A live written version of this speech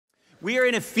We are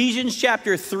in Ephesians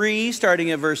chapter 3,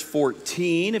 starting at verse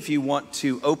 14. If you want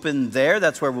to open there,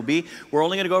 that's where we'll be. We're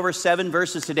only going to go over 7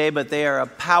 verses today, but they are a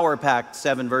power-packed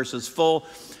 7 verses full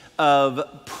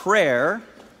of prayer.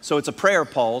 So it's a prayer,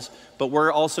 Paul's, but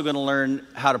we're also going to learn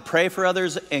how to pray for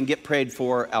others and get prayed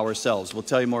for ourselves. We'll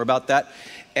tell you more about that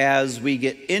as we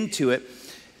get into it.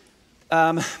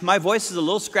 My voice is a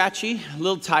little scratchy, a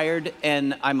little tired,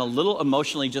 and I'm a little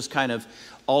emotionally just kind of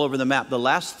all over the map. The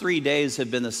last 3 days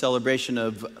have been the celebration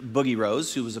of Boogie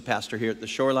Rose, who was a pastor here at the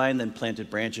Shoreline, then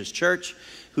planted Branches Church,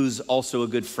 who's also a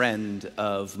good friend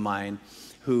of mine,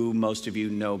 who most of you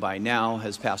know by now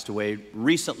has passed away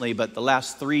recently. But the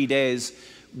last 3 days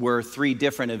were 3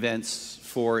 different events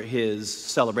for his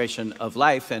celebration of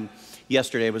life. And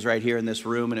yesterday was right here in this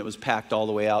room, and it was packed all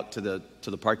the way out to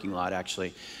the parking lot,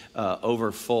 actually,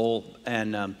 over full.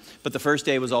 And but the first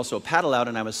day was also a paddle out,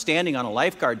 and I was standing on a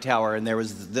lifeguard tower, and there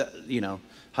was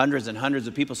hundreds and hundreds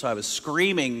of people. So I was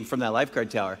screaming from that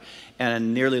lifeguard tower,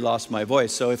 and nearly lost my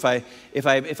voice. So if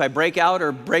I break out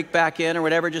or break back in or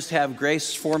whatever, just have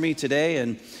grace for me today.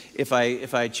 And if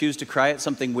I choose to cry at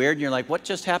something weird, and you're like, what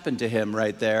just happened to him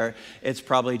right there? It's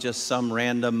probably just some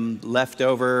random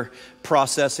leftover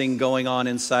processing going on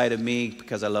inside of me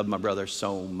because I love my brother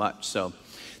so much. So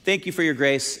thank you for your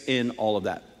grace in all of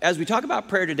that. As we talk about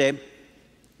prayer today,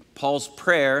 Paul's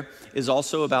prayer is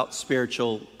also about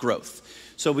spiritual growth.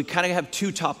 So we kind of have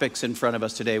 2 topics in front of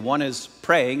us today. One is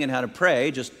praying and how to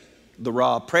pray, just the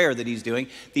raw prayer that he's doing.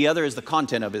 The other is the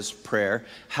content of his prayer,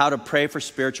 how to pray for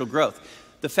spiritual growth.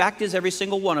 The fact is, every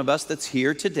single one of us that's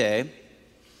here today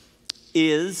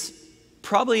is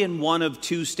probably in one of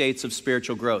 2 states of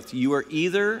spiritual growth. You are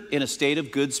either in a state of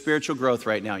good spiritual growth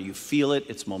right now. You feel it,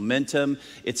 it's momentum,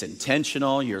 it's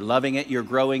intentional, you're loving it, you're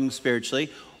growing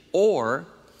spiritually, or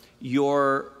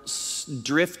you're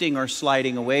drifting or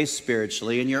sliding away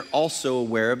spiritually, and you're also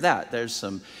aware of that. There's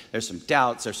some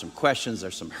doubts, there's some questions,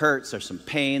 there's some hurts, there's some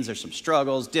pains, there's some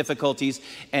struggles, difficulties,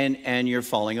 and you're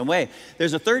falling away.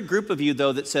 There's a third group of you,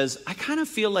 though, that says, I kind of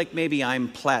feel like maybe I'm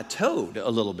plateaued a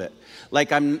little bit.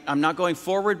 Like I'm not going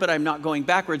forward, but I'm not going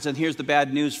backwards. And here's the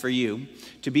bad news for you.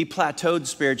 To be plateaued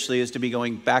spiritually is to be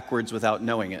going backwards without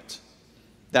knowing it.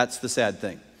 That's the sad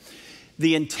thing.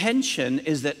 The intention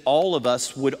is that all of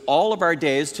us would all of our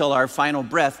days till our final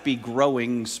breath be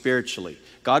growing spiritually.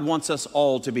 God wants us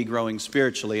all to be growing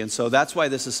spiritually. And so that's why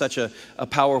this is such a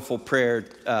powerful prayer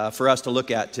for us to look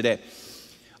at today.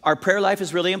 Our prayer life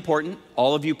is really important.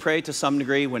 All of you pray to some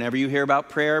degree. Whenever you hear about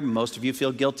prayer, most of you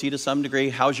feel guilty to some degree.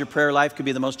 How's your prayer life could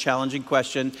be the most challenging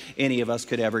question any of us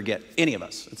could ever get. Any of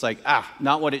us. It's like,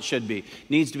 not what it should be.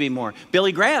 Needs to be more.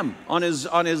 Billy Graham, on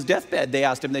his deathbed, they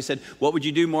asked him, they said, what would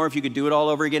you do more if you could do it all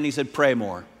over again? And he said, pray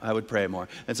more. I would pray more.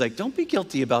 It's like, don't be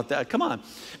guilty about that. Come on.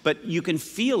 But you can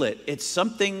feel it. It's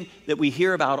something that we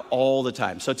hear about all the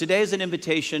time. So today is an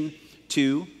invitation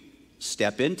to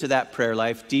step into that prayer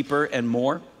life deeper and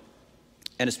more,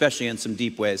 and especially in some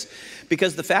deep ways.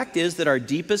 Because the fact is that our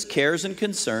deepest cares and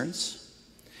concerns,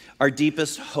 our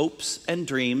deepest hopes and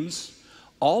dreams,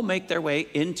 all make their way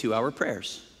into our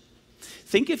prayers.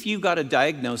 Think if you got a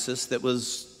diagnosis that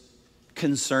was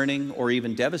concerning or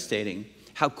even devastating,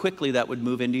 how quickly that would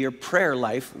move into your prayer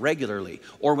life regularly,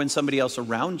 or when somebody else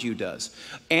around you does.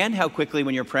 And how quickly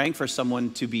when you're praying for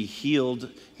someone to be healed,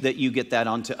 that you get that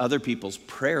onto other people's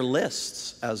prayer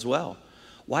lists as well.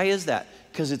 Why is that?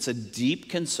 Because it's a deep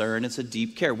concern, it's a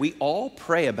deep care. We all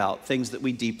pray about things that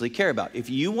we deeply care about. If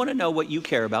you want to know what you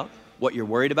care about, what you're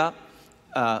worried about,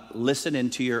 listen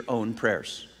into your own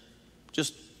prayers.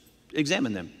 Just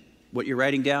examine them. What you're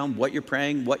writing down, what you're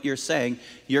praying, what you're saying,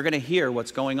 you're going to hear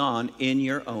what's going on in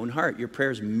your own heart. Your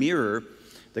prayers mirror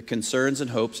the concerns and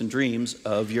hopes and dreams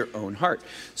of your own heart.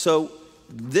 So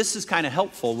this is kind of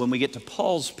helpful when we get to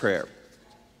Paul's prayer,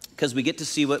 because we get to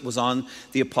see what was on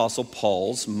the Apostle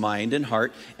Paul's mind and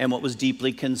heart and what was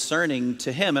deeply concerning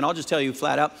to him. And I'll just tell you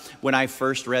flat out, when I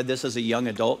first read this as a young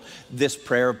adult, this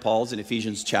prayer of Paul's in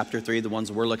Ephesians chapter 3, the ones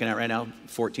that we're looking at right now,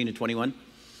 14 to 21,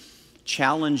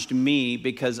 challenged me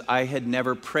because I had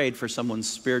never prayed for someone's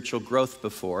spiritual growth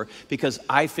before, because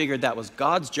I figured that was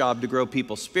God's job to grow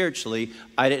people spiritually.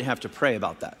 I didn't have to pray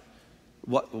about that.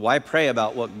 Why pray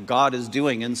about what God is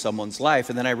doing in someone's life?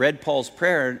 And then I read Paul's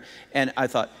prayer and I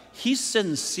thought, he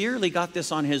sincerely got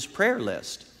this on his prayer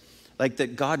list. Like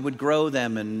that God would grow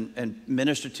them and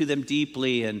minister to them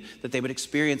deeply, and that they would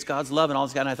experience God's love and all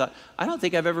this kind. And I thought, I don't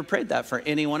think I've ever prayed that for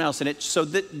anyone else. And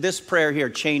this prayer here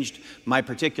changed my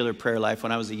particular prayer life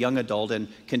when I was a young adult, and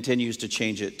continues to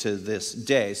change it to this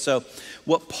day. So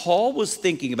what Paul was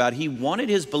thinking about, he wanted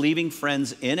his believing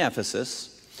friends in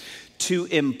Ephesus to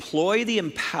employ the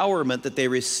empowerment that they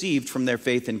received from their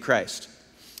faith in Christ.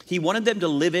 He wanted them to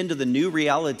live into the new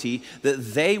reality that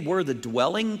they were the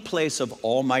dwelling place of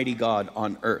Almighty God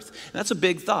on earth. And that's a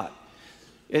big thought.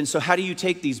 And so how do you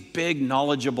take these big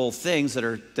knowledgeable things that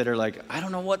are like, I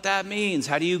don't know what that means.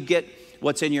 How do you get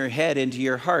what's in your head into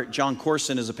your heart? John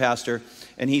Corson is a pastor,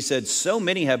 and he said, so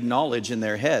many have knowledge in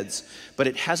their heads, but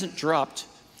it hasn't dropped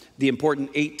the important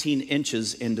 18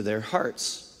 inches into their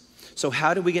hearts. So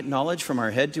how do we get knowledge from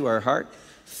our head to our heart?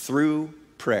 Through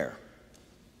prayer.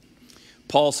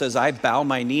 Paul says, I bow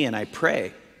my knee and I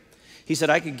pray. He said,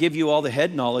 I could give you all the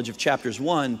head knowledge of chapters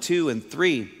 1, 2, and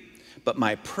 3, but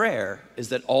my prayer is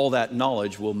that all that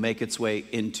knowledge will make its way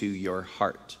into your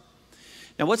heart.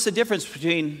 Now, what's the difference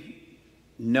between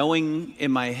knowing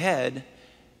in my head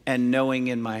and knowing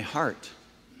in my heart?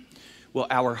 Well,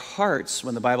 our hearts,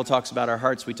 when the Bible talks about our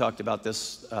hearts, we talked about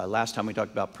this last time we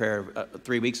talked about prayer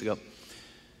 3 weeks ago.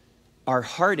 Our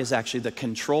heart is actually the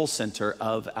control center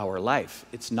of our life.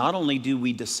 It's not only do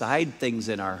we decide things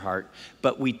in our heart,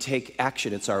 but we take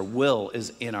action. It's our will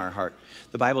is in our heart.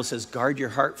 The Bible says, guard your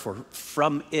heart, for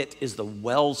from it is the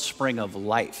wellspring of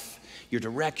life. Your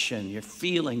direction, your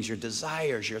feelings, your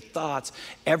desires, your thoughts,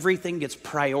 everything gets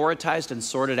prioritized and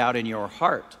sorted out in your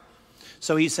heart.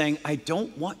 So he's saying, I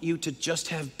don't want you to just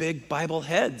have big Bible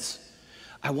heads.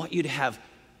 I want you to have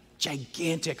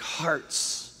gigantic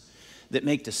hearts that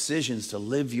make decisions to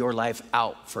live your life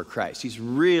out for Christ. He's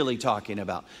really talking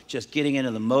about just getting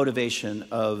into the motivation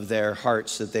of their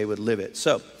hearts that they would live it.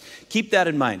 So keep that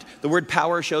in mind. The word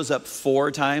power shows up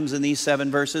 4 times in these 7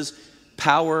 verses.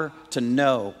 Power to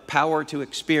know, power to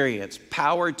experience,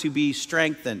 power to be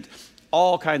strengthened,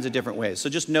 all kinds of different ways. So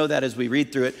just know that as we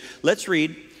read through it. Let's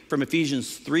read from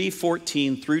Ephesians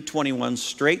 3:14 through 21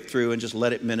 straight through and just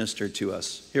let it minister to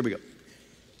us. Here we go.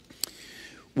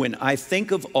 When I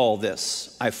think of all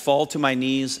this, I fall to my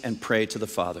knees and pray to the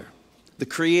Father, the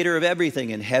creator of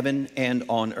everything in heaven and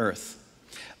on earth.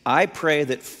 I pray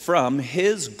that from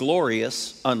his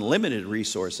glorious, unlimited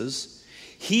resources,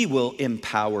 he will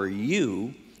empower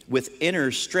you with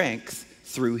inner strength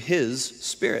through his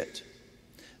Spirit.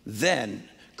 Then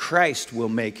Christ will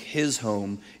make his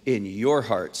home in your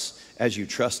hearts as you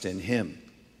trust in him.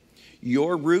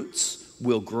 Your roots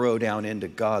will grow down into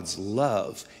God's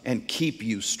love and keep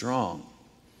you strong.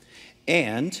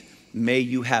 And may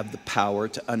you have the power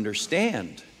to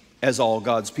understand, as all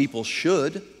God's people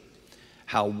should,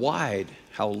 how wide,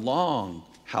 how long,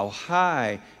 how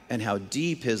high, and how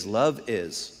deep his love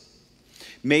is.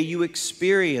 May you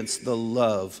experience the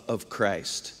love of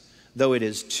Christ, though it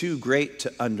is too great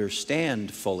to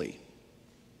understand fully.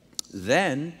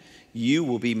 Then you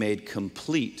will be made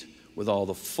complete with all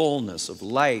the fullness of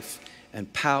life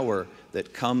and power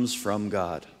that comes from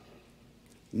God.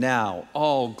 Now,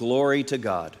 all glory to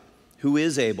God, who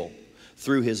is able,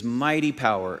 through his mighty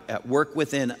power at work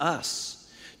within us,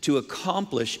 to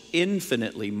accomplish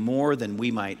infinitely more than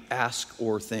we might ask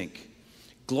or think.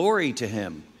 Glory to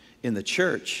him in the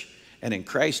church and in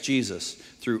Christ Jesus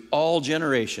through all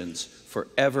generations,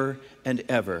 forever and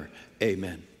ever.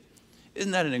 Amen.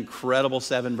 Isn't that an incredible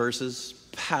 7 verses?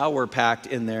 Power-packed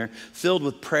in there, filled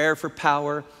with prayer for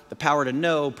power, the power to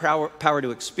know, power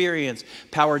to experience,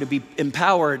 power to be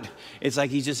empowered. It's like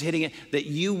he's just hitting it, that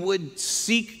you would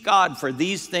seek God for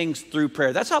these things through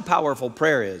prayer. That's how powerful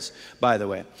prayer is, by the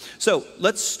way. So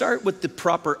let's start with the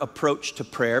proper approach to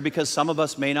prayer, because some of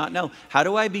us may not know. How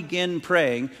do I begin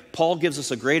praying? Paul gives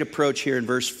us a great approach here in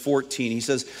verse 14. He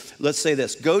says, let's say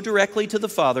this, go directly to the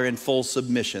Father in full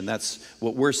submission. That's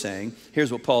what we're saying.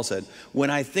 Here's what Paul said. When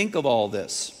I think of all this,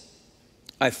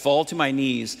 I fall to my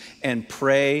knees and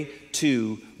pray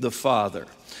to the Father.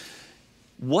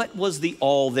 What was the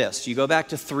all this? You go back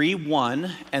to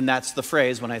 3:1, and that's the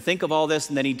phrase, when I think of all this,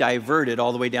 and then he diverted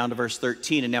all the way down to verse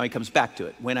 13, and now he comes back to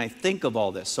it. When I think of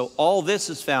all this. So all this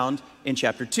is found in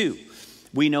chapter 2.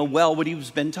 We know well what he's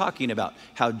been talking about,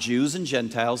 how Jews and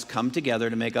Gentiles come together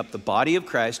to make up the body of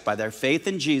Christ by their faith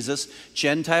in Jesus.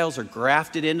 Gentiles are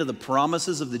grafted into the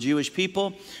promises of the Jewish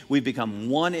people. We've become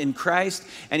one in Christ.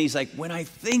 And he's like, when I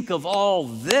think of all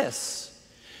this,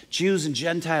 Jews and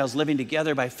Gentiles living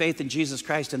together by faith in Jesus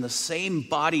Christ in the same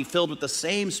body, filled with the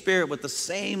same Spirit, with the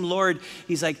same Lord.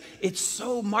 He's like, it's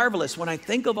so marvelous. When I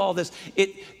think of all this,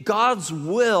 God's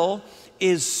will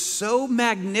is so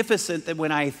magnificent that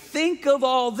when I think of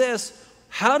all this,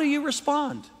 how do you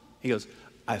respond? He goes,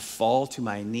 I fall to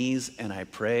my knees and I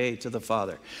pray to the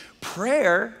Father.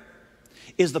 Prayer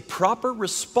is the proper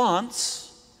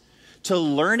response to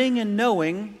learning and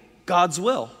knowing God's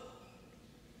will.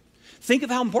 Think of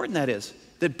how important that is.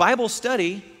 That Bible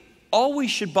study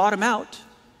always should bottom out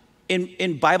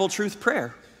in Bible truth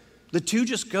prayer. The two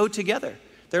just go together.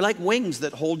 They're like wings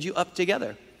that hold you up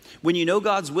together. When you know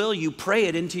God's will, you pray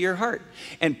it into your heart.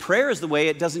 And prayer is the way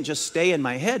it doesn't just stay in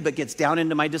my head, but gets down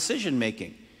into my decision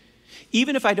making.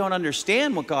 Even if I don't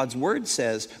understand what God's word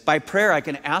says, by prayer I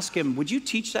can ask him, would you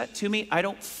teach that to me? I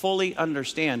don't fully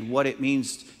understand what it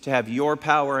means to have your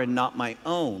power and not my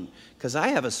own, because I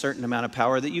have a certain amount of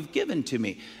power that you've given to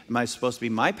me. Am I supposed to be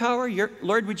my power?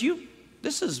 Lord, would you?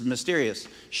 This is mysterious.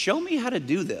 Show me how to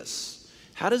do this.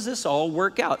 How does this all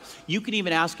work out? You can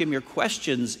even ask him your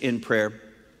questions in prayer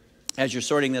as you're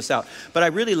sorting this out. But I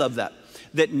really love that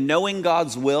knowing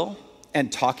God's will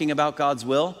and talking about God's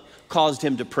will caused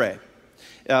him to pray.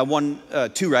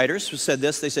 Two writers said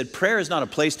this. They said, prayer is not a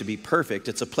place to be perfect.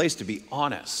 It's a place to be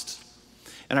honest.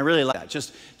 And I really like that.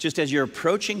 Just as you're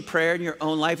approaching prayer in your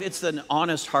own life, it's an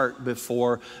honest heart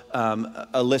before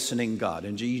a listening God.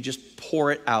 And you just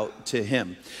pour it out to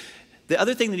him. The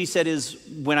other thing that he said is,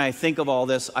 when I think of all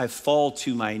this, I fall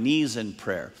to my knees in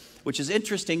prayer, which is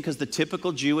interesting because the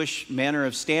typical Jewish manner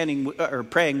of standing or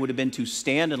praying would have been to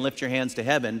stand and lift your hands to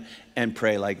heaven and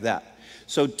pray like that.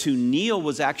 So to kneel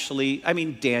was actually,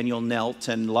 Daniel knelt,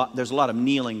 and there's a lot of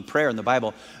kneeling prayer in the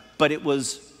Bible, but it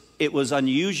was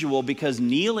unusual because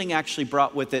kneeling actually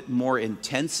brought with it more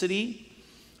intensity,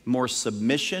 more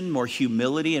submission, more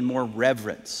humility, and more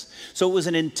reverence. So it was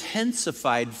an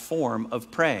intensified form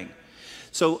of praying.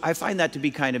 So I find that to be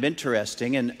kind of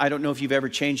interesting, and I don't know if you've ever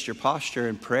changed your posture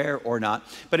in prayer or not,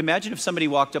 but imagine if somebody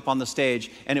walked up on the stage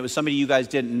and it was somebody you guys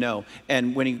didn't know,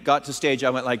 and when he got to stage, I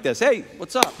went like this, hey,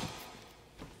 what's up?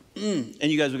 And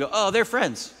you guys would go, oh, they're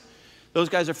friends. Those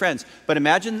guys are friends. But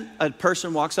imagine a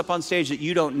person walks up on stage that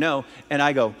you don't know, and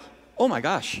I go, oh my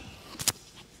gosh.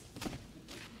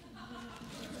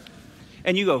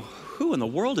 And you go, who in the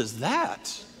world is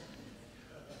that?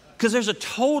 Because there's a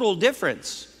total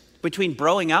difference between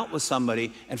broing out with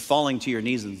somebody and falling to your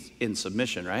knees in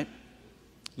submission, right?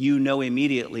 You know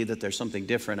immediately that there's something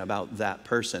different about that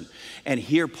person. And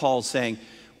here Paul's saying,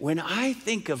 when I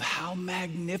think of how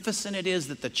magnificent it is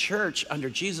that the church under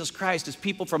Jesus Christ is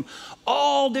people from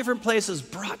all different places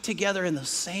brought together in the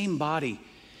same body,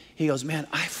 he goes, man,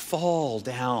 I fall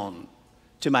down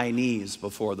to my knees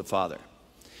before the Father.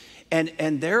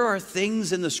 And there are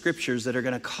things in the scriptures that are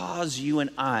going to cause you and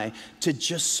I to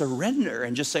just surrender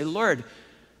and just say, Lord,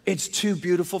 it's too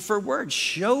beautiful for words.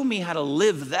 Show me how to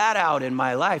live that out in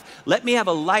my life. Let me have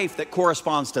a life that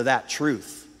corresponds to that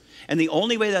truth. And the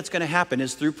only way that's going to happen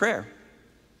is through prayer.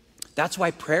 That's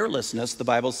why prayerlessness, the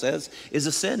Bible says, is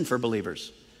a sin for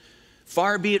believers.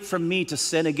 Far be it from me to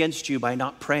sin against you by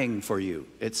not praying for you,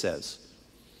 it says.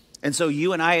 And so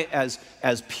you and I,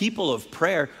 as people of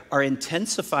prayer, are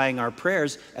intensifying our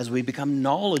prayers as we become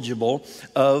knowledgeable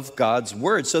of God's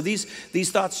word. So these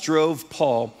thoughts drove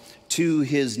Paul to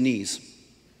his knees.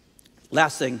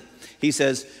 Last thing, he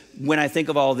says, when I think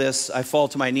of all this, I fall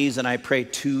to my knees and I pray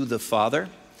to the Father.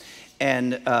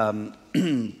 And that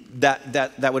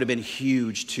would have been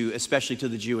huge especially to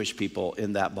the Jewish people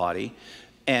in that body.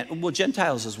 And well,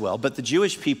 Gentiles as well, but the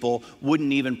Jewish people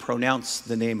wouldn't even pronounce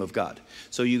the name of God.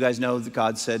 So you guys know that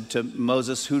God said to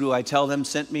Moses, who do I tell them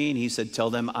sent me? And he said, tell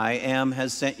them I am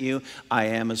has sent you. I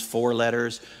am is 4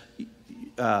 letters,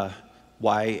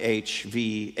 YHVH,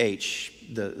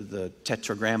 the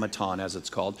tetragrammaton as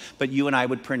it's called. But you and I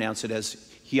would pronounce it as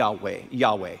Yahweh,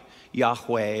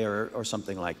 or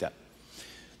something like that.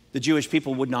 The Jewish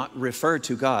people would not refer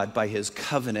to God by his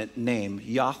covenant name,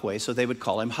 Yahweh, so they would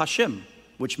call him Hashem,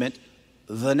 which meant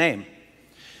the name.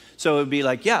 So it would be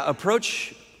like,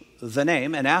 approach the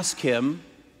name and ask him,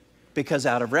 because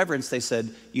out of reverence, they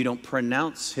said, you don't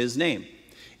pronounce his name.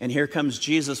 And here comes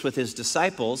Jesus with his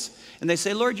disciples, and they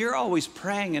say, Lord, you're always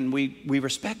praying, and we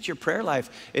respect your prayer life.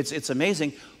 It's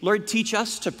amazing. Lord, teach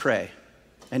us to pray.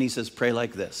 And he says, pray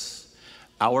like this.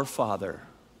 Our Father,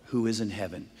 who is in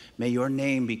heaven, may your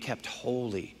name be kept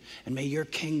holy, and may your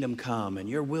kingdom come, and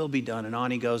your will be done. And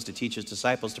on he goes to teach his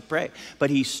disciples to pray. But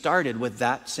he started with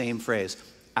that same phrase,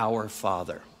 our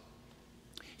Father.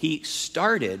 He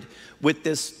started with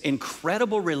this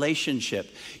incredible relationship.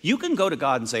 You can go to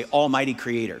God and say, Almighty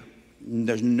Creator.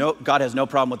 God has no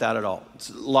problem with that at all.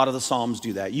 A lot of the Psalms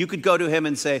do that. You could go to him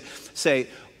and say,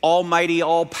 Almighty,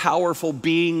 all-powerful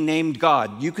being named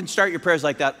God. You can start your prayers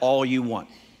like that all you want.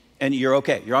 And you're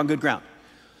okay. You're on good ground.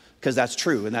 Because that's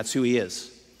true, and that's who he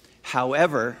is.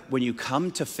 However, when you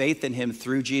come to faith in him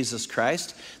through Jesus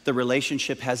Christ, the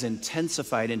relationship has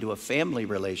intensified into a family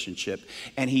relationship.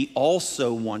 And he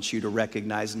also wants you to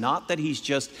recognize not that he's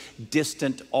just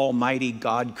distant, almighty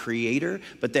God creator,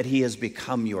 but that he has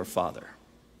become your Father.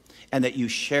 And that you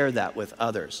share that with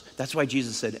others. That's why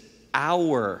Jesus said,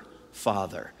 our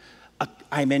Father.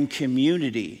 I'm in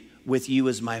community with you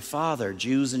as my Father,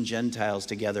 Jews and Gentiles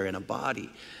together in a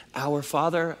body. Our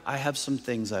Father, I have some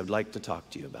things I'd like to talk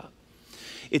to you about.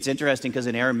 It's interesting because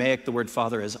in Aramaic, the word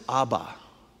father is Abba,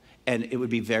 and it would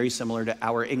be very similar to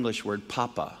our English word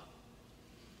Papa.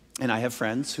 And I have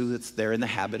friends who they're in the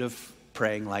habit of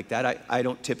praying like that. I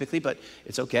don't typically, but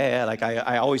it's okay.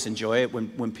 I always enjoy it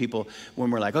when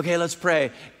we're like, okay, let's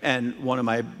pray. And one of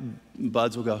my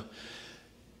buds will go,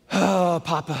 oh,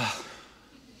 Papa.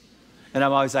 And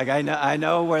I'm always like, I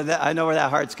know where that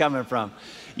heart's coming from.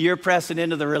 You're pressing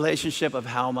into the relationship of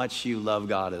how much you love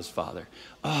God as Father.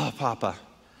 Oh, Papa,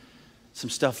 some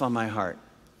stuff on my heart.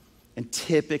 And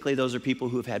typically those are people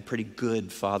who have had pretty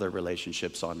good father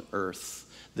relationships on earth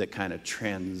that kind of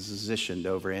transitioned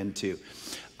over into.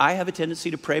 I have a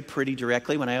tendency to pray pretty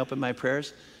directly when I open my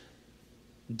prayers.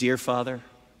 Dear Father,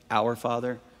 our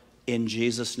Father, in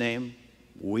Jesus' name,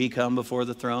 we come before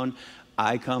the throne.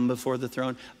 I come before the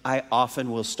throne. I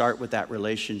often will start with that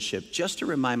relationship just to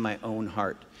remind my own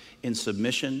heart in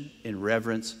submission, in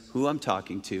reverence, who I'm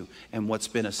talking to, and what's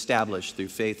been established through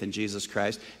faith in Jesus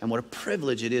Christ, and what a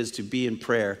privilege it is to be in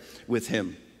prayer with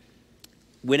Him.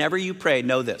 Whenever you pray,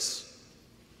 know this.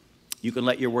 You can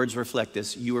let your words reflect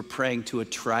this. You are praying to a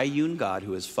triune God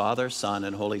who is Father, Son,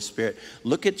 and Holy Spirit.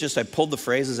 Look at I pulled the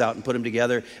phrases out and put them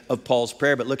together of Paul's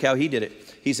prayer, but look how he did it.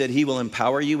 He said he will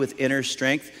empower you with inner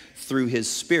strength through His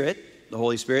Spirit, the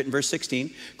Holy Spirit in verse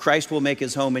 16. Christ will make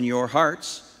His home in your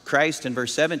hearts. Christ in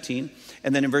verse 17.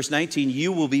 And then in verse 19,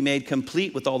 you will be made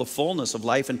complete with all the fullness of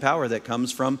life and power that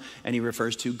comes from, and he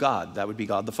refers to God. That would be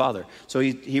God the Father. So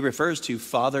he refers to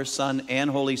Father, Son,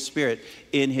 and Holy Spirit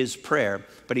in his prayer,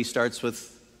 but he starts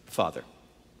with Father.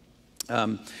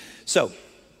 All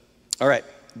right.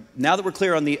 Now that we're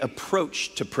clear on the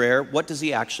approach to prayer, what does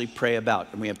he actually pray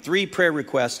about? And we have 3 prayer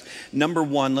requests. Number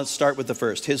 1, let's start with the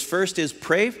first. His first is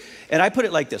pray, and I put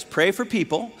it like this, pray for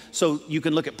people. So you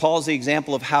can look at Paul's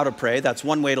example of how to pray. That's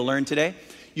one way to learn today.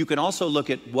 You can also look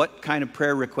at what kind of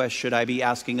prayer request should I be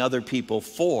asking other people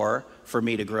for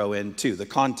me to grow into, the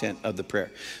content of the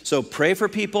prayer. So pray for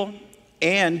people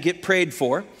and get prayed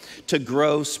for to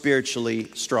grow spiritually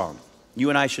strong. You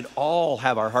and I should all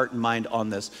have our heart and mind on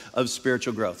this of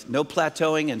spiritual growth. No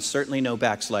plateauing and certainly no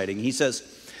backsliding. He says,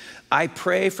 I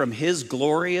pray from His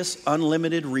glorious,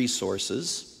 unlimited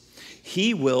resources,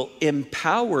 He will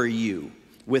empower you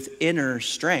with inner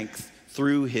strength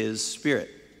through His Spirit.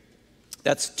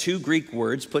 That's 2 Greek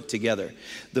words put together.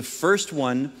 The first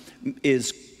one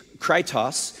is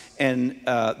kritos, and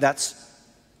that's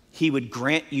He would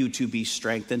grant you to be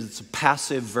strengthened. It's a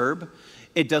passive verb.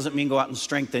 It doesn't mean go out and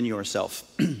strengthen yourself.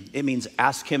 It means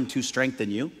ask Him to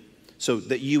strengthen you so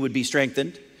that you would be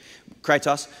strengthened.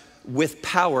 Kritos, with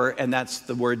power, and that's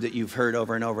the word that you've heard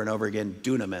over and over and over again,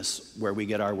 dunamis, where we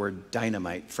get our word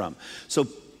dynamite from. So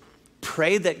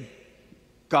pray that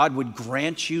God would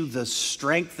grant you the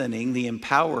strengthening, the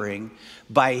empowering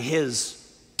by His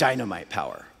dynamite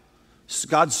power.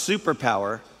 God's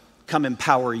superpower, come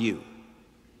empower you.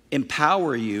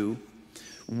 Empower you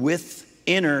with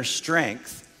inner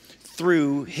strength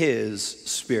through His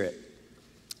Spirit.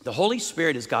 The Holy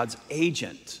Spirit is God's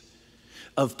agent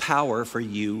of power for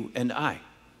you and I.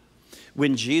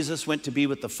 When Jesus went to be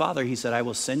with the Father, He said, I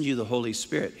will send you the Holy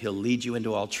Spirit. He'll lead you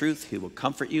into all truth. He will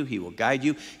comfort you. He will guide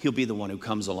you. He'll be the one who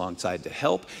comes alongside to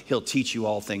help. He'll teach you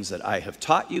all things that I have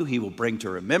taught you. He will bring to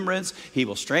remembrance. He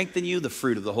will strengthen you. The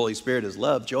fruit of the Holy Spirit is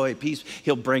love, joy, peace.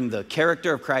 He'll bring the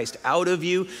character of Christ out of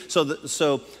you. So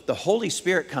the Holy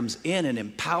Spirit comes in and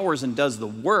empowers and does the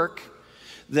work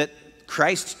that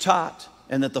Christ taught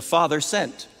and that the Father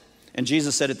sent. And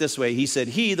Jesus said it this way. He said,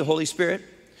 He, the Holy Spirit,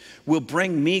 will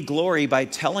bring me glory by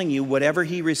telling you whatever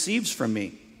He receives from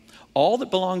me. All that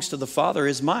belongs to the Father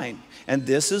is mine. And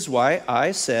this is why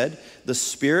I said, the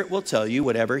Spirit will tell you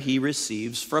whatever He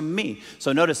receives from me.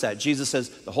 So notice that. Jesus says,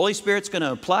 the Holy Spirit's going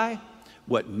to apply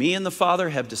what me and the Father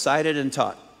have decided and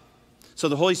taught. So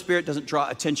the Holy Spirit doesn't draw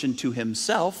attention to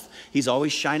Himself. He's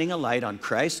always shining a light on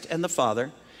Christ and the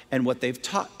Father and what they've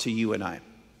taught to you and I.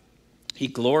 He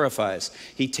glorifies.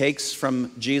 He takes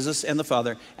from Jesus and the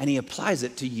Father and He applies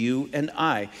it to you and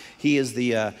I. He is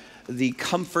the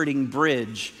comforting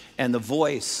bridge and the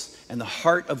voice and the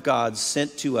heart of God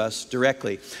sent to us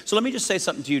directly. So let me just say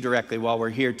something to you directly while we're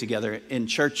here together in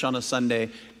church on a Sunday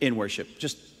in worship.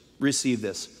 Just receive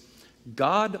this.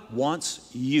 God wants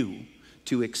you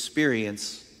to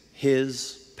experience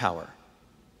His power.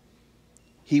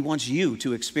 He wants you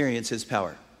to experience His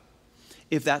power.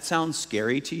 If that sounds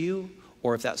scary to you,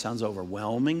 or if that sounds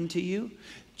overwhelming to you,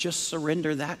 just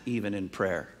surrender that even in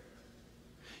prayer.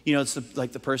 You know, it's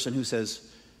like the person who says,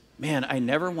 man, I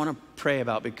never want to pray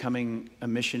about becoming a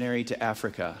missionary to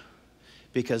Africa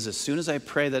Because as soon as I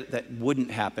pray that that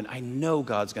wouldn't happen, I know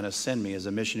God's going to send me as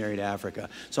a missionary to Africa.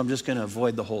 So I'm just going to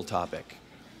avoid the whole topic.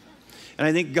 And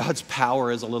I think God's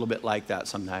power is a little bit like that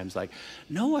sometimes. Like,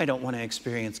 no, I don't want to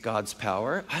experience God's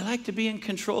power. I like to be in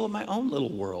control of my own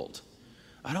little world.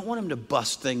 I don't want him to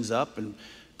bust things up and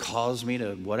cause me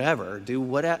to whatever, do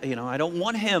whatever. I don't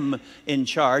want him in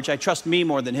charge. I trust me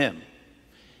more than him.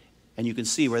 And you can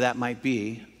see where that might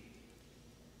be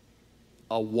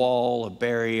a wall, a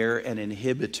barrier, an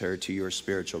inhibitor to your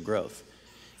spiritual growth,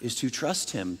 is to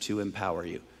trust him to empower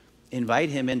you. Invite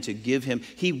him in to give him.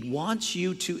 He wants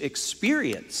you to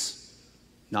experience,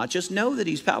 not just know that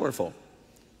he's powerful.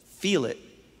 Feel it,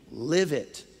 live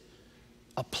it,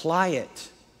 apply it,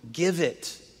 give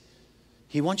it.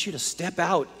 He wants you to step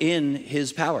out in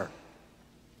his power.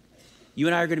 You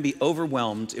and I are going to be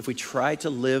overwhelmed if we try to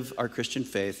live our Christian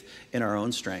faith in our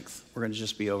own strength. We're going to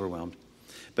just be overwhelmed.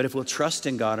 But if we'll trust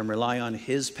in God and rely on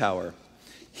his power,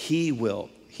 he will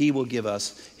give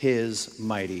us his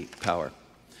mighty power.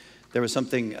 There was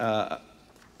something I've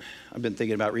been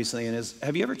thinking about recently, and is,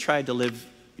 have you ever tried to live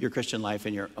your Christian life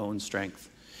in your own strength?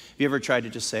 Have you ever tried to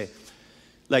just say,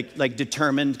 like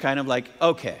determined, kind of like,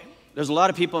 okay, there's a lot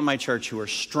of people in my church who are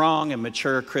strong and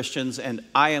mature Christians, and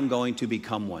I am going to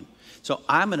become one. So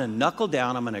I'm going to knuckle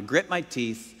down, I'm going to grit my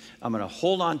teeth, I'm going to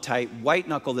hold on tight, white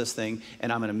knuckle this thing,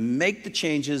 and I'm going to make the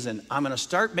changes, and I'm going to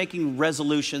start making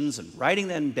resolutions and writing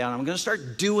them down. I'm going to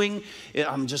start doing it.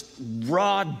 I'm just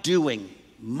raw doing.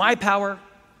 My power,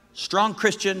 strong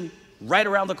Christian, right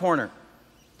around the corner.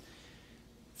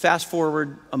 Fast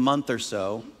forward a month or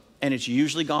so, and it's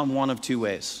usually gone one of two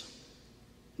ways.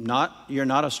 You're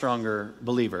not a stronger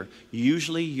believer.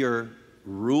 Usually your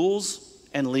rules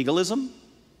and legalism,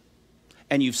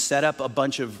 and you've set up a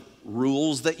bunch of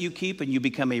rules that you keep and you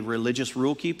become a religious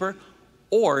rule keeper,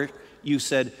 or you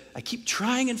said, I keep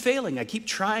trying and failing, I keep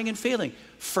trying and failing,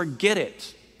 forget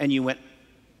it. And you went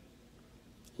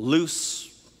loose,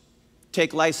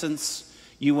 take license,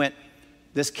 you went,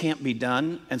 this can't be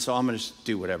done, and so I'm gonna just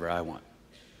do whatever I want.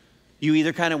 You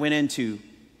either kind of went into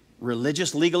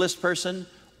religious legalist person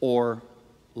or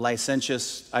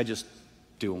licentious, I just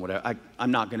doing whatever,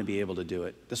 I'm not gonna be able to do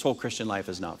it. This whole Christian life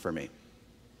is not for me.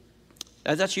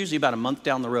 That's usually about a month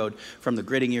down the road from the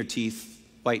gritting your teeth,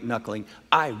 white knuckling,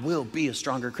 I will be a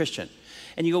stronger Christian.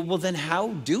 And you go, well, then how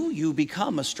do you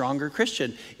become a stronger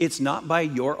Christian? It's not by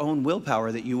your own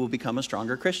willpower that you will become a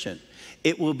stronger Christian.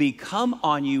 It will become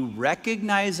on you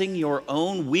recognizing your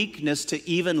own weakness to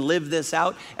even live this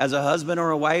out as a husband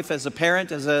or a wife, as a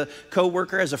parent, as a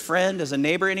coworker, as a friend, as a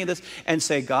neighbor, any of this, and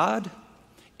say, God,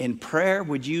 in prayer,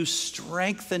 would you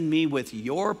strengthen me with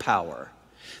your power,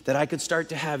 that I could start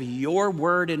to have your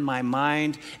word in my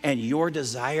mind and your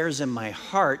desires in my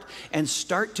heart and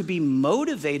start to be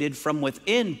motivated from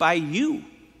within by you,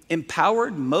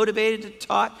 empowered, motivated,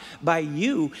 taught by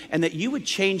you, and that you would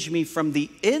change me from the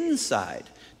inside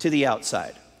to the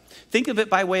outside. Think of it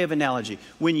by way of analogy.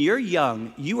 When you're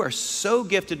young, you are so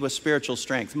gifted with spiritual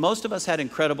strength. Most of us had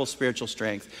incredible spiritual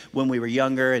strength when we were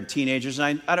younger and teenagers.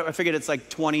 And I figured it's like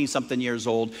 20-something years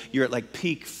old, you're at like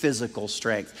peak physical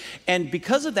strength. And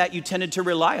because of that, you tended to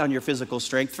rely on your physical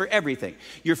strength for everything.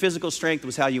 Your physical strength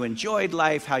was how you enjoyed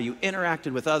life, how you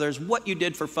interacted with others, what you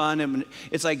did for fun. And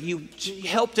it's like you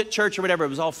helped at church or whatever. It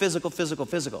was all physical, physical,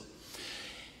 physical.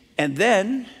 And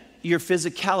then your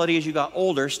physicality as you got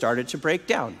older started to break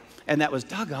down. And that was,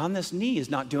 doggone, this knee is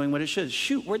not doing what it should.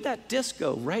 Shoot, where'd that disc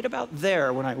go? Right about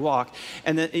there when I walk.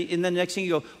 And then the next thing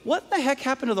you go, what the heck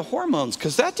happened to the hormones?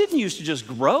 Because that didn't used to just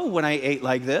grow when I ate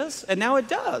like this, and now it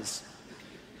does.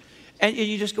 And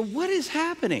you just go, what is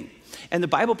happening? And the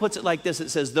Bible puts it like this. It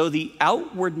says, though the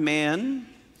outward man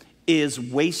is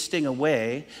wasting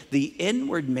away, the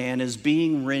inward man is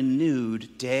being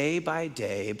renewed day by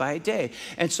day by day.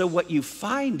 And so what you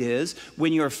find is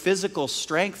when your physical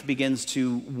strength begins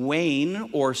to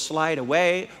wane or slide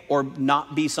away or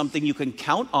not be something you can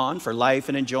count on for life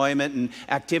and enjoyment and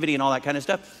activity and all that kind of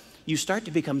stuff, you start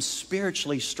to become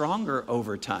spiritually stronger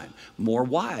over time, more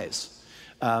wise,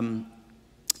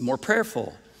 more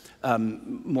prayerful,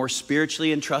 more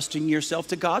spiritually entrusting yourself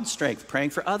to God's strength,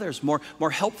 praying for others, more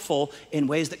helpful in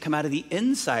ways that come out of the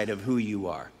inside of who you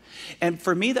are. And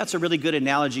for me, that's a really good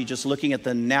analogy, just looking at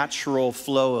the natural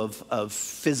flow of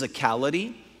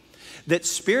physicality, that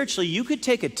spiritually you could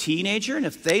take a teenager, and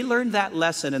if they learned that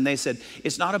lesson and they said,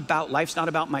 it's not about, life's not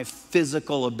about my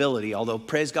physical ability, although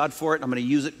praise God for it, and I'm going to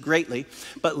use it greatly,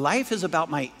 but life is about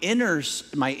my inner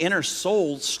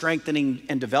soul strengthening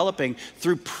and developing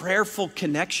through prayerful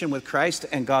connection with Christ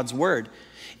and God's word.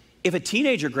 If a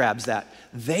teenager grabs that,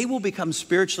 they will become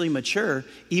spiritually mature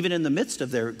even in the midst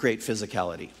of their great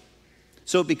physicality.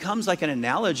 So it becomes like an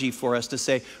analogy for us to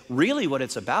say, really what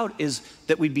it's about is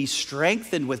that we be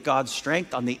strengthened with God's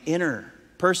strength on the inner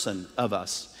person of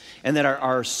us. And that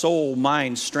our soul,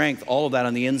 mind, strength, all of that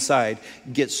on the inside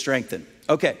gets strengthened.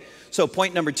 Okay, so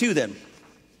point number 2 then.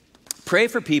 Pray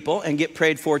for people and get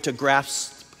prayed for to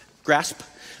grasp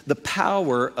the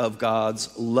power of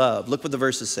God's love. Look what the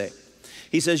verses say.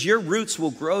 He says, your roots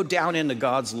will grow down into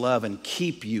God's love and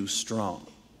keep you strong.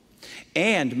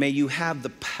 And may you have the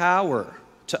power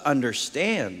to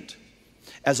understand,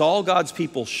 as all God's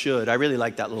people should. I really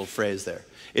like that little phrase there.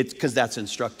 It's because that's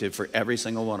instructive for every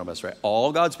single one of us, right?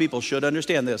 All God's people should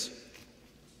understand this.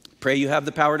 Pray you have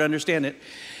the power to understand it.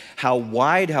 How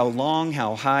wide, how long,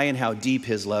 how high, and how deep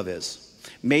his love is.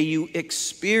 May you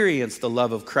experience the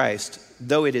love of Christ,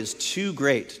 though it is too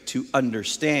great to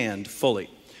understand fully.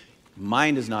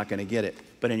 Mind is not going to get it,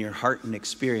 but in your heart and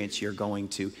experience, you're going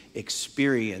to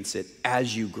experience it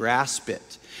as you grasp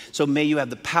it. So may you have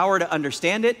the power to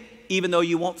understand it, even though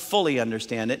you won't fully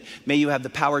understand it. May you have the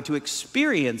power to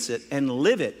experience it and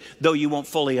live it, though you won't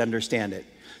fully understand it.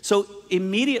 So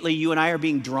immediately you and I are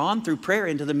being drawn through prayer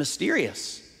into the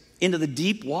mysterious, into the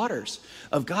deep waters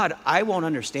of God. I won't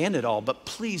understand it all, but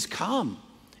please come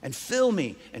and fill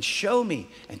me and show me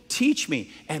and teach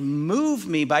me and move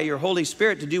me by your Holy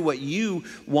Spirit to do what you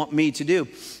want me to do.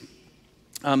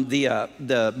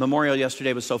 The memorial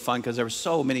yesterday was so fun because there were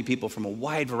so many people from a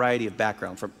wide variety of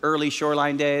background, from early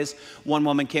Shoreline days. One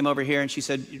woman came over here and she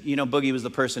said, you know, Boogie was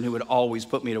the person who would always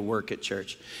put me to work at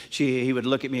church. He would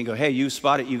look at me and go, hey, you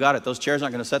spot it, you got it. Those chairs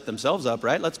aren't going to set themselves up,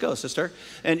 right? Let's go, sister.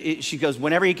 And she goes,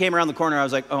 whenever he came around the corner, I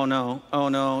was like, oh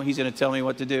no, he's going to tell me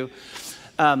what to do.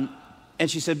 And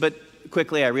she said, but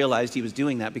quickly I realized he was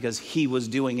doing that because he was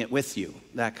doing it with you,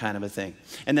 that kind of a thing.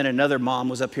 And then another mom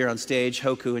was up here on stage,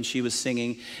 Hoku, and she was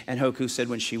singing. And Hoku said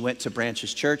when she went to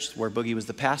Branch's church, where Boogie was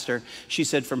the pastor, she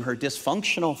said from her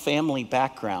dysfunctional family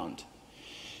background,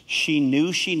 she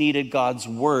knew she needed God's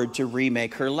word to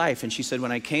remake her life. And she said,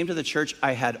 when I came to the church,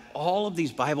 I had all of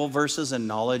these Bible verses and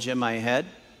knowledge in my head.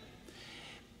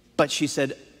 But she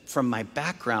said, from my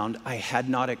background, I had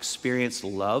not experienced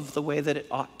love the way that it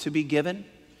ought to be given.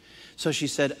 So she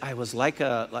said, it was like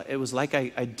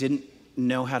I didn't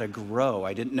know how to grow.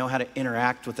 I didn't know how to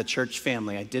interact with the church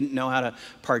family. I didn't know how to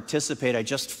participate. I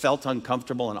just felt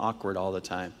uncomfortable and awkward all the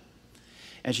time.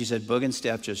 And she said, Boog and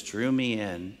Steph just drew me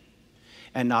in.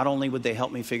 And not only would they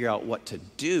help me figure out what to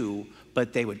do,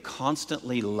 but they would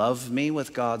constantly love me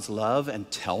with God's love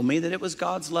and tell me that it was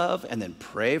God's love and then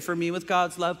pray for me with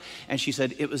God's love. And she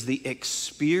said, it was the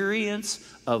experience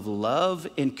of love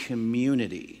in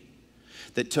community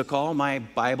that took all my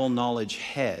Bible knowledge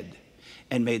head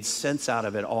and made sense out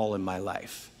of it all in my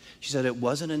life. She said, it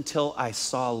wasn't until I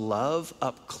saw love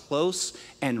up close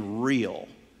and real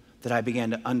that I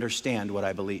began to understand what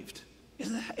I believed.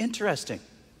 Isn't that interesting?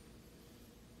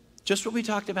 Just what we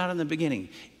talked about in the beginning.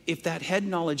 If that head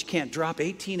knowledge can't drop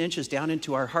 18 inches down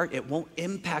into our heart, it won't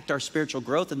impact our spiritual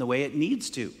growth in the way it needs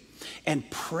to. And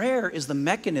prayer is the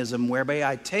mechanism whereby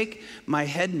I take my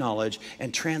head knowledge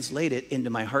and translate it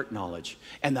into my heart knowledge.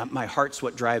 And that my heart's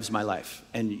what drives my life.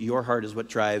 And your heart is what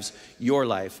drives your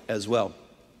life as well.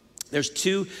 There's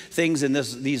two things in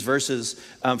these verses,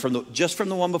 just from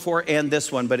the one before and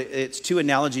this one, but it's two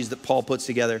analogies that Paul puts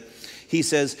together. He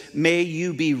says, may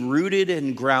you be rooted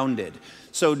and grounded.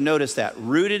 So notice that.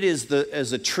 Rooted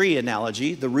is a tree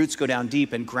analogy. The roots go down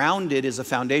deep, and grounded is a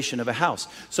foundation of a house.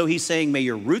 So he's saying, may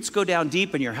your roots go down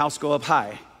deep and your house go up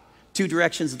high. Two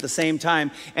directions at the same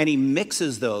time, and he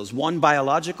mixes those, one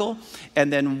biological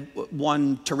and then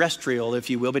one terrestrial, if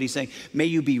you will. But he's saying, may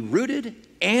you be rooted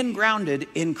and grounded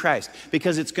in Christ,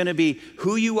 because it's going to be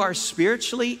who you are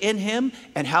spiritually in him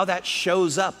and how that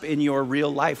shows up in your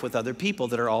real life with other people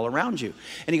that are all around you.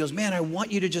 And he goes, man, I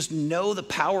want you to just know the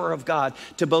power of God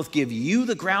to both give you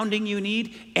the grounding you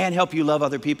need and help you love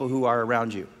other people who are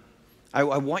around you. I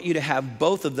want you to have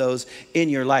both of those in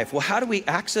your life. Well, how do we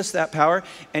access that power?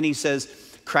 And he says,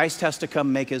 Christ has to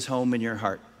come make his home in your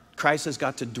heart. Christ has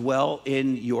got to dwell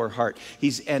in your heart.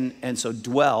 And so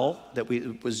dwell,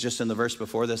 was just in the verse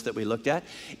before this that we looked at,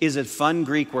 is a fun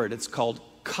Greek word. It's called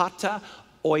kata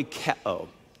oikeo.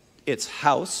 It's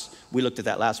house. We looked at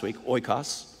that last week,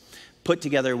 oikos, put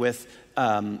together with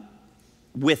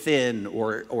within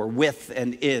or with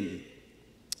and in.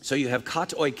 So you have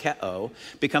kata oikeo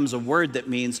becomes a word that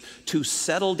means to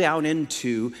settle down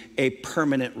into a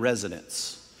permanent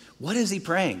residence. What is he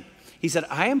praying? He said,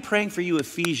 I am praying for you,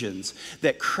 Ephesians,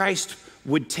 that Christ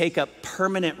would take up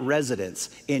permanent residence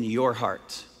in your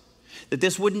heart. That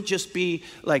this wouldn't just be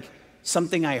like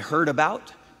something I heard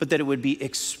about, but that it would be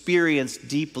experienced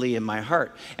deeply in my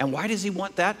heart. And why does he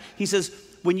want that? He says,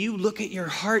 when you look at your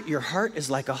heart is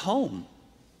like a home.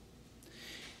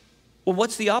 Well,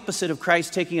 what's the opposite of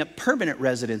Christ taking up permanent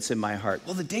residence in my heart?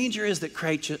 Well, the danger is that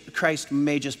Christ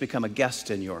may just become a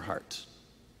guest in your heart.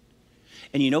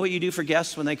 And you know what you do for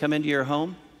guests when they come into your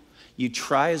home? You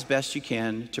try as best you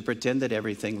can to pretend that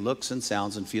everything looks and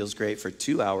sounds and feels great for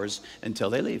 2 hours until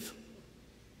they leave.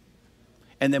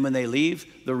 And then when they leave,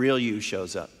 the real you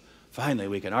shows up. Finally,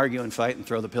 we can argue and fight and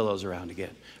throw the pillows around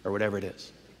again, or whatever it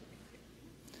is.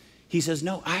 He says,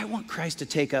 no, I want Christ to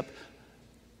take up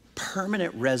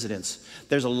permanent residence.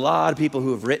 There's a lot of people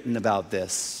who have written about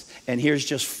this, and here's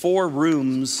just 4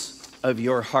 rooms of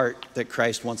your heart that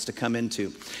Christ wants to come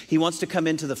into. He wants to come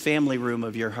into the family room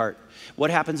of your heart. What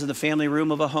happens in the family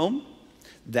room of a home?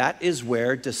 That is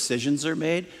where decisions are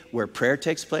made, where prayer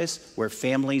takes place, where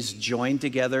families join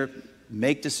together,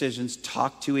 make decisions,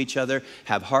 talk to each other,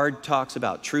 have hard talks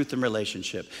about truth and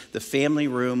relationship. The family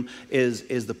room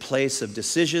is the place of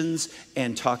decisions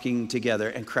and talking together,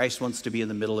 and Christ wants to be in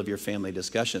the middle of your family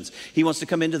discussions. He wants to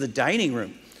come into the dining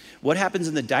room. What happens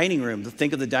in the dining room?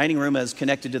 Think of the dining room as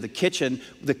connected to the kitchen.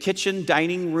 The kitchen,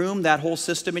 dining room, that whole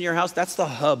system in your house, that's the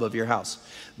hub of your house.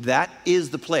 That is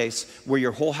the place where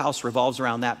your whole house revolves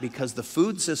around that, because the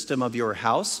food system of your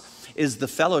house is the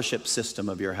fellowship system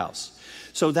of your house.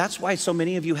 So that's why so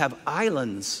many of you have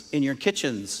islands in your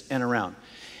kitchens and around.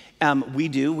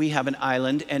 We have an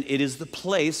island, and it is the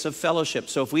place of fellowship.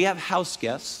 So if we have house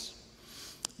guests,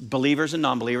 believers and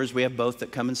non-believers, we have both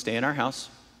that come and stay in our house.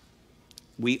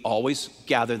 We always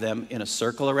gather them in a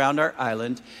circle around our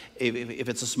island. If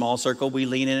it's a small circle, we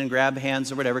lean in and grab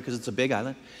hands or whatever, because it's a big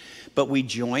island. But we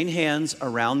join hands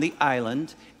around the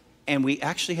island, and we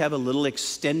actually have a little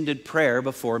extended prayer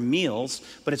before meals,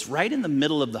 but it's right in the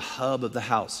middle of the hub of the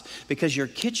house, because your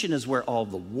kitchen is where all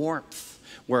the warmth,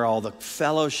 where all the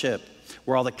fellowship,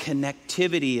 where all the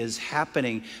connectivity is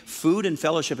happening. Food and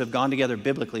fellowship have gone together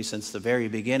biblically since the very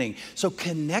beginning. So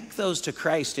connect those to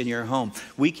Christ in your home.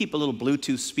 We keep a little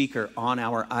Bluetooth speaker on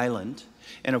our island,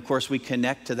 and of course we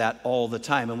connect to that all the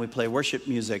time, and we play worship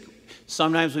music.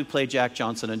 Sometimes we play Jack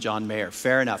Johnson and John Mayer,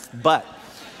 fair enough. But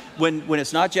when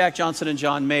it's not Jack Johnson and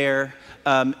John Mayer,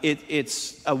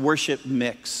 it's a worship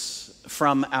mix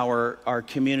from our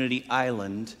community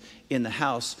island in the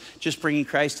house, just bringing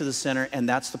Christ to the center, and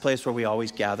that's the place where we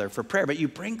always gather for prayer. But you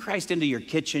bring Christ into your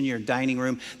kitchen, your dining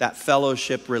room, that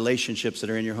fellowship, relationships that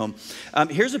are in your home.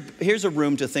 Here's a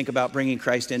room to think about bringing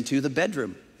Christ into, the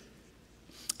bedroom.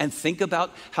 And think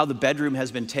about how the bedroom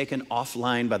has been taken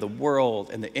offline by the world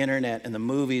and the internet and the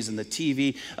movies and the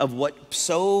TV, of what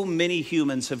so many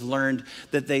humans have learned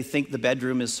that they think the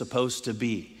bedroom is supposed to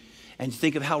be. And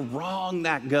think of how wrong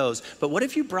that goes. But what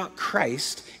if you brought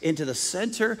Christ into the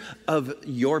center of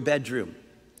your bedroom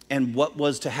and what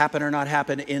was to happen or not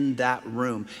happen in that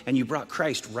room? And you brought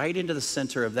Christ right into the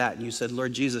center of that, and you said,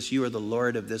 Lord Jesus, you are the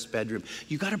Lord of this bedroom.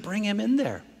 You got to bring him in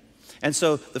there. And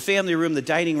so the family room, the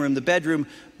dining room, the bedroom,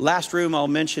 last room I'll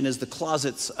mention is the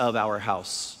closets of our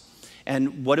house.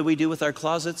 And what do we do with our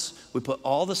closets? We put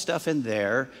all the stuff in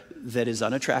there that is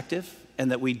unattractive and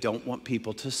that we don't want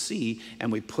people to see,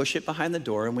 and we push it behind the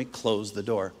door and we close the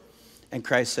door. And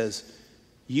Christ says,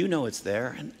 you know it's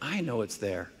there and I know it's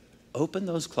there. Open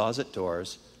those closet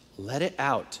doors, let it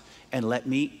out, and let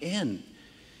me in.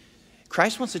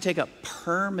 Christ wants to take up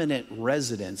permanent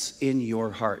residence in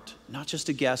your heart, not just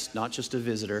a guest, not just a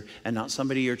visitor, and not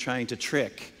somebody you're trying to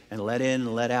trick and let in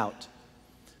and let out,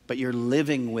 but you're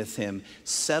living with him,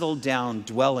 settled down,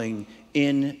 dwelling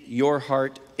in your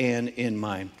heart and in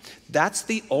mine. That's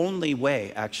the only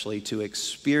way, actually, to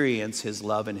experience his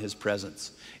love and his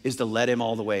presence, is to let him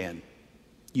all the way in.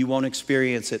 You won't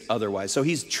experience it otherwise. So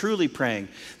he's truly praying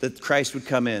that Christ would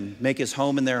come in, make his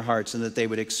home in their hearts, and that they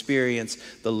would experience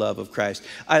the love of Christ.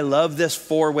 I love this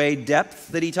 4-way depth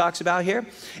that he talks about here.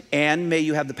 And may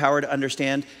you have the power to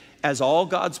understand, as all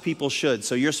God's people should.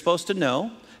 So you're supposed to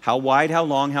know how wide, how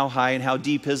long, how high, and how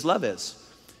deep his love is.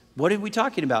 What are we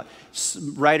talking about?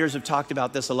 Writers have talked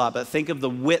about this a lot, but think of the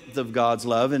width of God's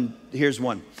love, and here's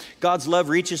one. God's love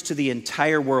reaches to the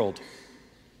entire world.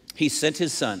 He sent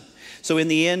his son. So in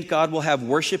the end, God will have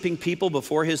worshiping people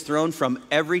before his throne from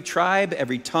every tribe,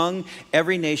 every tongue,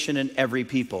 every nation, and every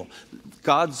people.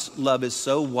 God's love is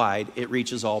so wide, it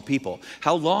reaches all people.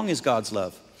 How long is God's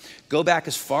love? Go back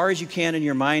as far as you can in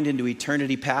your mind into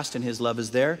eternity past, and his love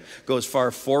is there. Go as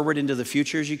far forward into the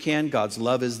future as you can. God's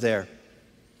love is there.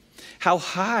 How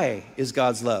high is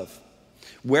God's love?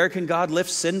 Where can God lift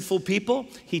sinful people?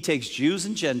 He takes Jews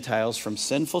and Gentiles from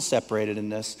sinful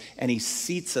separatedness, and he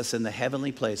seats us in the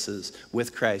heavenly places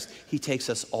with Christ. He takes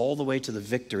us all the way to the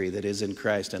victory that is in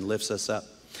Christ and lifts us up.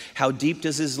 How deep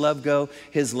does his love go?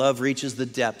 His love reaches the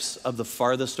depths of the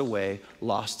farthest away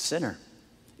lost sinner.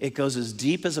 It goes as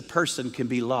deep as a person can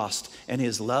be lost, and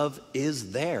his love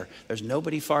is there. There's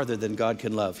nobody farther than God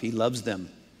can love. He loves them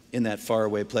in that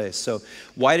faraway place. So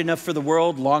wide enough for the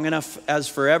world, long enough as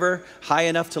forever, high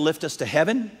enough to lift us to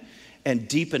heaven, and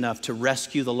deep enough to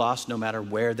rescue the lost no matter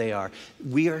where they are.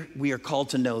 We are called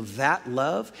to know that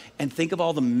love, and think of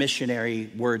all the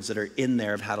missionary words that are in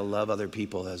there of how to love other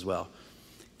people as well.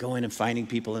 Going and finding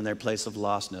people in their place of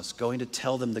lostness, going to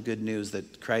tell them the good news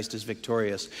that Christ is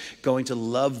victorious, going to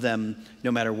love them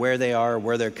no matter where they are or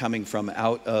where they're coming from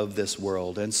out of this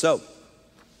world. And so,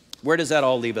 where does that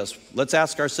all leave us? Let's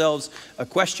ask ourselves a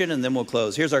question and then we'll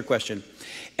close. Here's our question.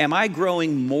 Am I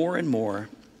growing more and more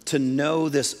to know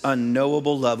this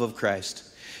unknowable love of Christ?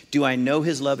 Do I know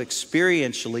his love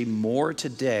experientially more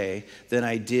today than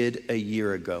I did a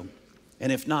year ago?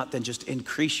 And if not, then just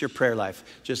increase your prayer life.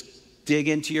 Just dig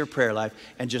into your prayer life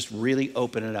and just really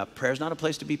open it up. Prayer is not a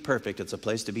place to be perfect. It's a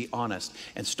place to be honest.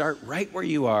 And start right where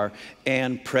you are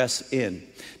and press in.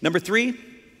 Number 3,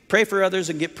 pray for others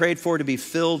and get prayed for to be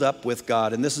filled up with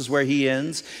God. And this is where he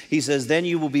ends. He says, then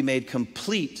you will be made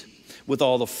complete with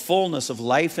all the fullness of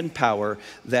life and power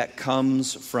that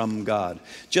comes from God.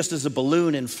 Just as a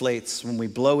balloon inflates when we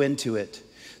blow into it,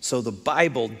 so the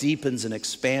Bible deepens and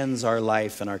expands our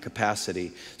life and our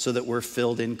capacity so that we're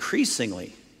filled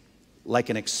increasingly like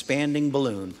an expanding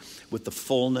balloon with the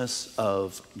fullness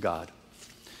of God.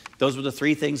 Those were the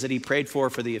 3 things that he prayed for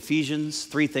the Ephesians,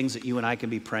 3 things that you and I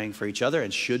can be praying for each other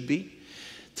and should be.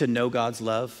 To know God's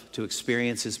love, to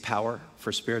experience his power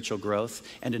for spiritual growth,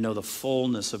 and to know the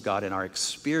fullness of God in our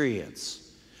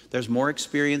experience. There's more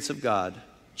experience of God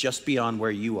just beyond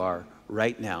where you are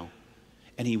right now,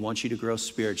 and he wants you to grow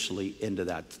spiritually into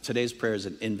that. Today's prayer is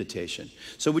an invitation.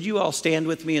 So would you all stand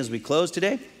with me as we close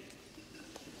today?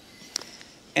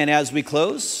 And as we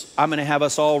close, I'm going to have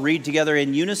us all read together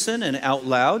in unison and out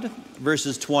loud,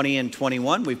 verses 20 and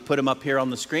 21. We've put them up here on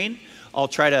the screen. I'll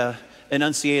try to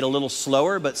enunciate a little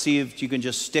slower, but see if you can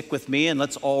just stick with me and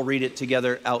let's all read it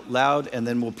together out loud and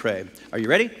then we'll pray. Are you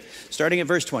ready? Starting at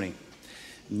verse 20.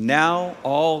 Now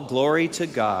all glory to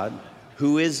God,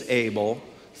 who is able,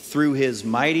 through his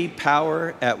mighty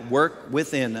power at work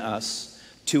within us,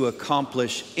 to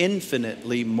accomplish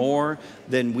infinitely more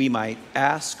than we might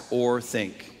ask or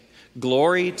think.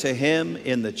 Glory to him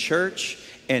in the church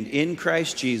and in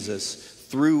Christ Jesus,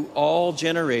 through all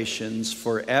generations,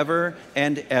 forever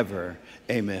and ever.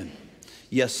 Amen.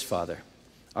 Yes, Father,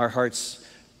 our hearts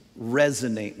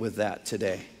resonate with that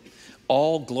today.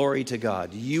 All glory to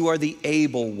God. You are the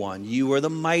able one. You are the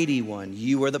mighty one.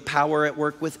 You are the power at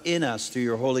work within us through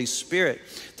your Holy Spirit,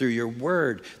 through your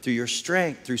word, through your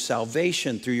strength, through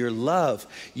salvation, through your love.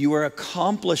 You are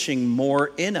accomplishing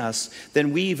more in us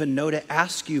than we even know to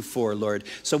ask you for, Lord.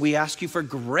 So we ask you for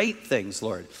great things,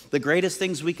 Lord. The greatest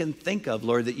things we can think of,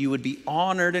 Lord, that you would be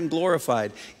honored and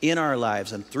glorified in our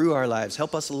lives and through our lives.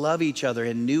 Help us love each other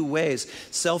in new ways,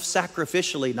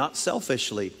 self-sacrificially, not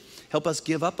selfishly. Help us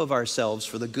give up of ourselves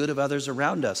for the good of others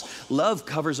around us. Love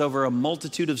covers over a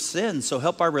multitude of sins, so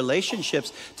help our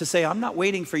relationships to say, I'm not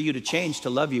waiting for you to change to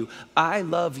love you. I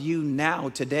love you now,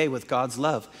 today, with God's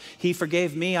love. He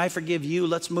forgave me, I forgive you.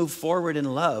 Let's move forward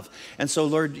in love. And so,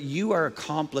 Lord, you are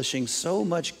accomplishing so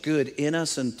much good in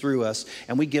us and through us,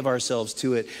 and we give ourselves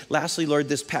to it. Lastly, Lord,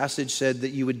 this passage said that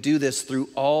you would do this through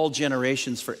all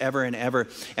generations forever and ever.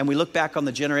 And we look back on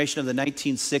the generation of the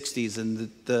 1960s,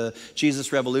 and the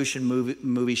Jesus Revolution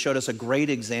movie showed us a great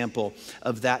example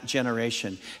of that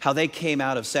generation, how they came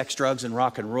out of sex, drugs, and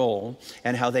rock and roll,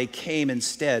 and how they came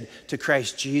instead to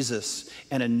Christ Jesus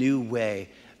and a new way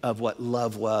of what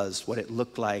love was, what it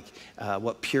looked like,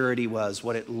 what purity was,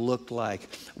 what it looked like,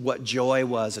 what joy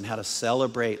was, and how to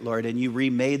celebrate, Lord. And you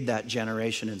remade that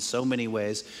generation in so many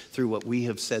ways through what we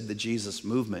have said, the Jesus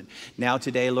movement. Now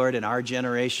today, Lord, in our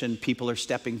generation, people are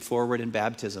stepping forward in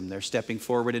baptism. They're stepping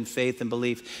forward in faith and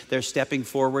belief. They're stepping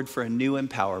forward for a new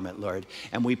empowerment, Lord.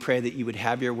 And we pray that you would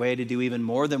have your way to do even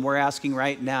more than we're asking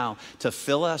right now, to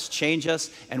fill us, change us,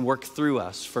 and work through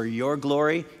us for your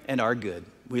glory and our good.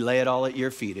 We lay it all at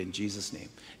your feet in Jesus' name.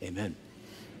 Amen.